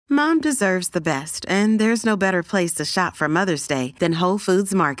Mom deserves the best, and there's no better place to shop for Mother's Day than Whole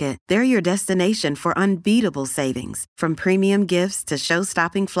Foods Market. They're your destination for unbeatable savings, from premium gifts to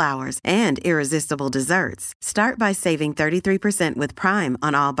show-stopping flowers and irresistible desserts. Start by saving 33% with Prime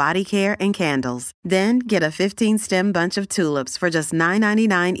on all body care and candles. Then get a 15-stem bunch of tulips for just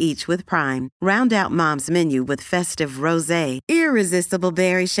 $9.99 each with Prime. Round out Mom's menu with festive rosé, irresistible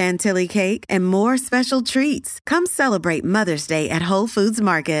berry chantilly cake, and more special treats. Come celebrate Mother's Day at Whole Foods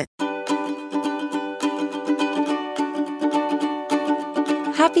Market.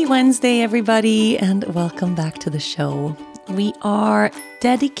 Happy Wednesday, everybody, and welcome back to the show. We are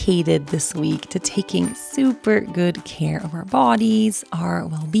dedicated this week to taking super good care of our bodies, our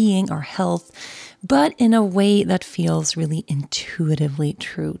well-being, our health, but in a way that feels really intuitively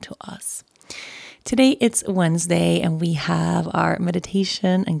true to us. Today it's Wednesday and we have our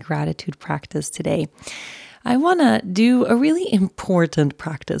meditation and gratitude practice today. I want to do a really important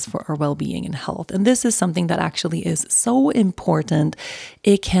practice for our well-being and health. And this is something that actually is so important,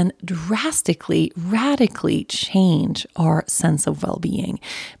 it can drastically, radically change our sense of well-being.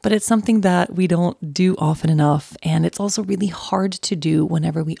 But it's something that we don't do often enough. And it's also really hard to do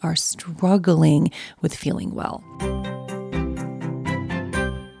whenever we are struggling with feeling well.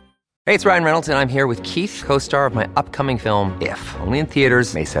 Hey, it's Ryan Reynolds, and I'm here with Keith, co-star of my upcoming film, If, only in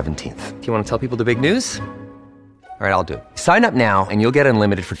theaters May 17th. Do you want to tell people the big news? All right, I'll do it. Sign up now and you'll get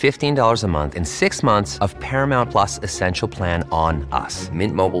unlimited for $15 a month and 6 months of Paramount Plus Essential Plan on us.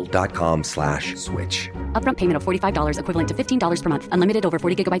 MintMobile.com/switch. Upfront payment of $45 equivalent to $15 per month. Unlimited over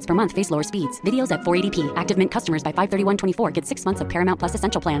 40 gigabytes per month. Face lower speeds. Videos at 480p. Active Mint customers by 531.24 get 6 months of Paramount Plus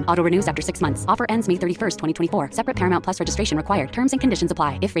Essential Plan. Auto renews after 6 months. Offer ends May 31st, 2024. Separate Paramount Plus registration required. Terms and conditions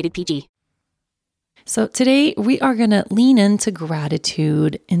apply if rated PG. So today we are going to lean into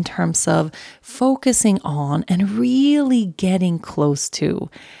gratitude in terms of focusing on and really getting close to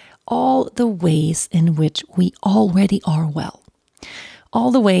all the ways in which we already are well.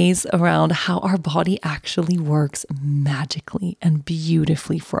 All the ways around how our body actually works magically and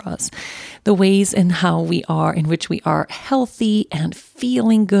beautifully for us. The ways in which we are healthy and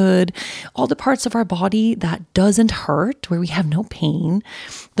feeling good. All the parts of our body that doesn't hurt, where we have no pain.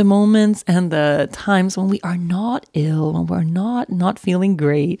 The moments and the times when we are not ill, when we're not feeling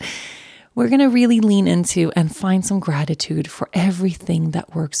great. We're going to really lean into and find some gratitude for everything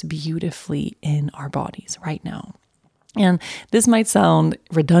that works beautifully in our bodies right now. And this might sound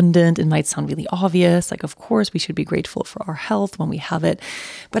redundant, it might sound really obvious, like of course we should be grateful for our health when we have it,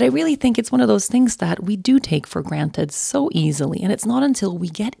 but I really think it's one of those things that we do take for granted so easily, and it's not until we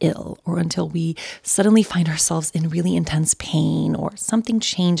get ill or until we suddenly find ourselves in really intense pain or something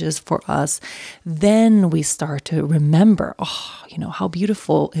changes for us, then we start to remember, how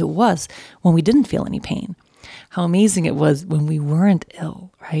beautiful it was when we didn't feel any pain, how amazing it was when we weren't ill,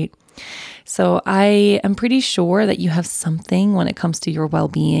 right? So I am pretty sure that you have something when it comes to your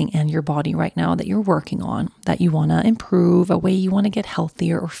well-being and your body right now that you're working on, that you want to improve, a way you want to get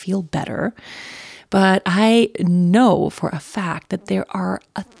healthier or feel better. But I know for a fact that there are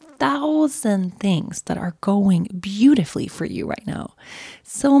 1,000 things that are going beautifully for you right now.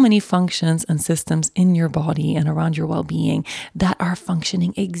 So many functions and systems in your body and around your well-being that are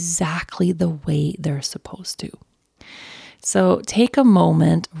functioning exactly the way they're supposed to. So take a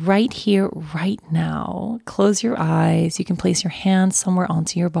moment right here, right now. Close your eyes. You can place your hands somewhere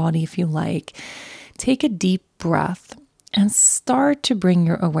onto your body if you like. Take a deep breath and start to bring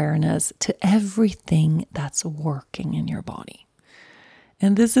your awareness to everything that's working in your body.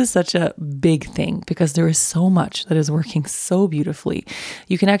 And this is such a big thing because there is so much that is working so beautifully.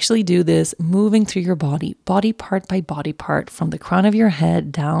 You can actually do this moving through your body part by body part, from the crown of your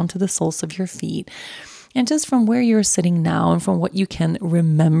head down to the soles of your feet. And just from where you're sitting now and from what you can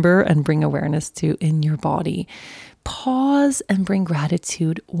remember and bring awareness to in your body, pause and bring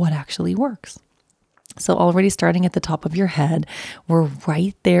gratitude what actually works. So already starting at the top of your head, we're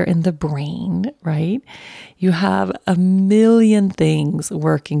right there in the brain, right? You have a million things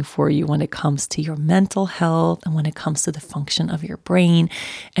working for you when it comes to your mental health and when it comes to the function of your brain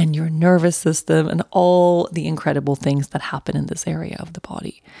and your nervous system and all the incredible things that happen in this area of the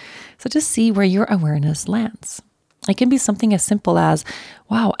body. So just see where your awareness lands. It can be something as simple as,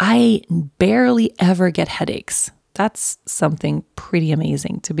 wow, I barely ever get headaches. That's something pretty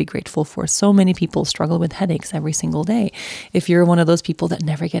amazing to be grateful for. So many people struggle with headaches every single day. If you're one of those people that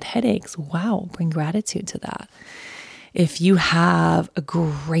never get headaches, wow, bring gratitude to that. If you have a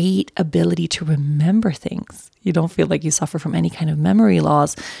great ability to remember things, you don't feel like you suffer from any kind of memory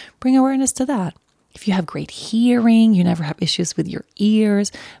loss, bring awareness to that. If you have great hearing, you never have issues with your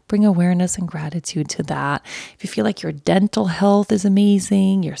ears, bring awareness and gratitude to that. If you feel like your dental health is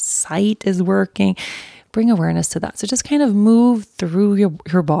amazing, your sight is working, bring awareness to that. So just kind of move through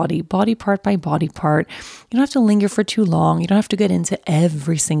your body part by body part. You don't have to linger for too long. You don't have to get into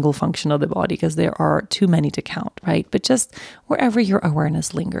every single function of the body because there are too many to count, right? But just wherever your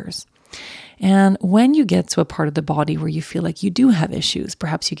awareness lingers. And when you get to a part of the body where you feel like you do have issues,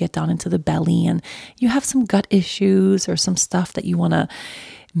 perhaps you get down into the belly and you have some gut issues or some stuff that you want to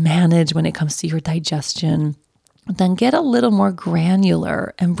manage when it comes to your digestion, then get a little more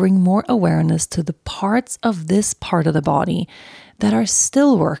granular and bring more awareness to the parts of this part of the body that are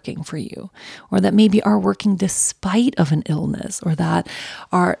still working for you, or that maybe are working despite of an illness, or that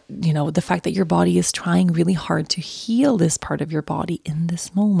are, the fact that your body is trying really hard to heal this part of your body in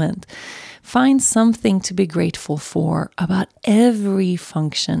this moment. Find something to be grateful for about every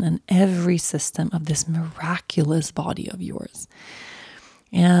function and every system of this miraculous body of yours.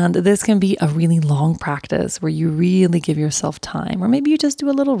 And this can be a really long practice where you really give yourself time, or maybe you just do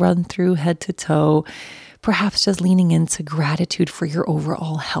a little run through head to toe, perhaps just leaning into gratitude for your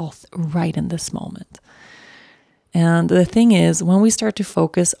overall health right in this moment. And the thing is, when we start to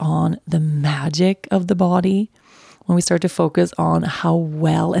focus on the magic of the body, when we start to focus on how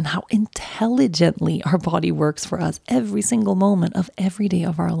well and how intelligently our body works for us every single moment of every day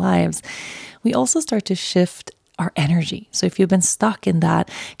of our lives, we also start to shift our energy. So if you've been stuck in that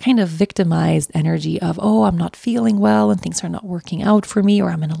kind of victimized energy of, oh, I'm not feeling well and things are not working out for me,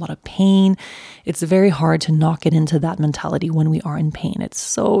 or I'm in a lot of pain, it's very hard to not get into that mentality when we are in pain. It's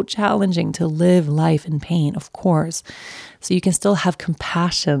so challenging to live life in pain, of course. So you can still have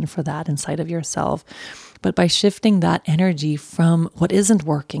compassion for that inside of yourself. But by shifting that energy from what isn't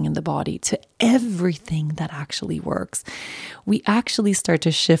working in the body to everything that actually works, we actually start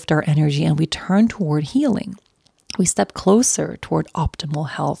to shift our energy and we turn toward healing. We step closer toward optimal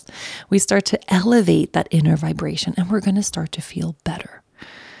health. We start to elevate that inner vibration and we're going to start to feel better.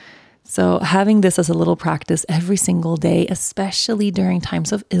 So having this as a little practice every single day, especially during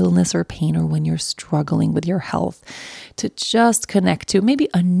times of illness or pain or when you're struggling with your health, to just connect to maybe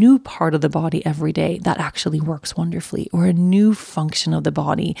a new part of the body every day that actually works wonderfully, or a new function of the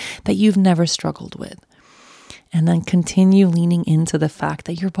body that you've never struggled with. And then continue leaning into the fact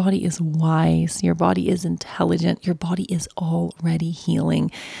that your body is wise, your body is intelligent, your body is already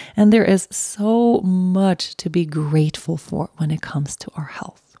healing. And there is so much to be grateful for when it comes to our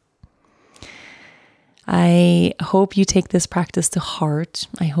health. I hope you take this practice to heart.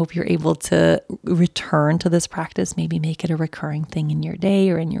 I hope you're able to return to this practice, maybe make it a recurring thing in your day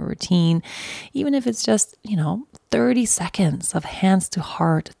or in your routine, even if it's just, 30 seconds of hands to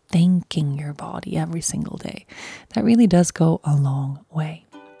heart, thanking your body every single day. That really does go a long way.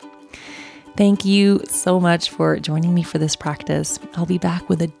 Thank you so much for joining me for this practice. I'll be back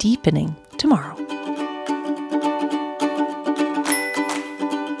with a deepening tomorrow.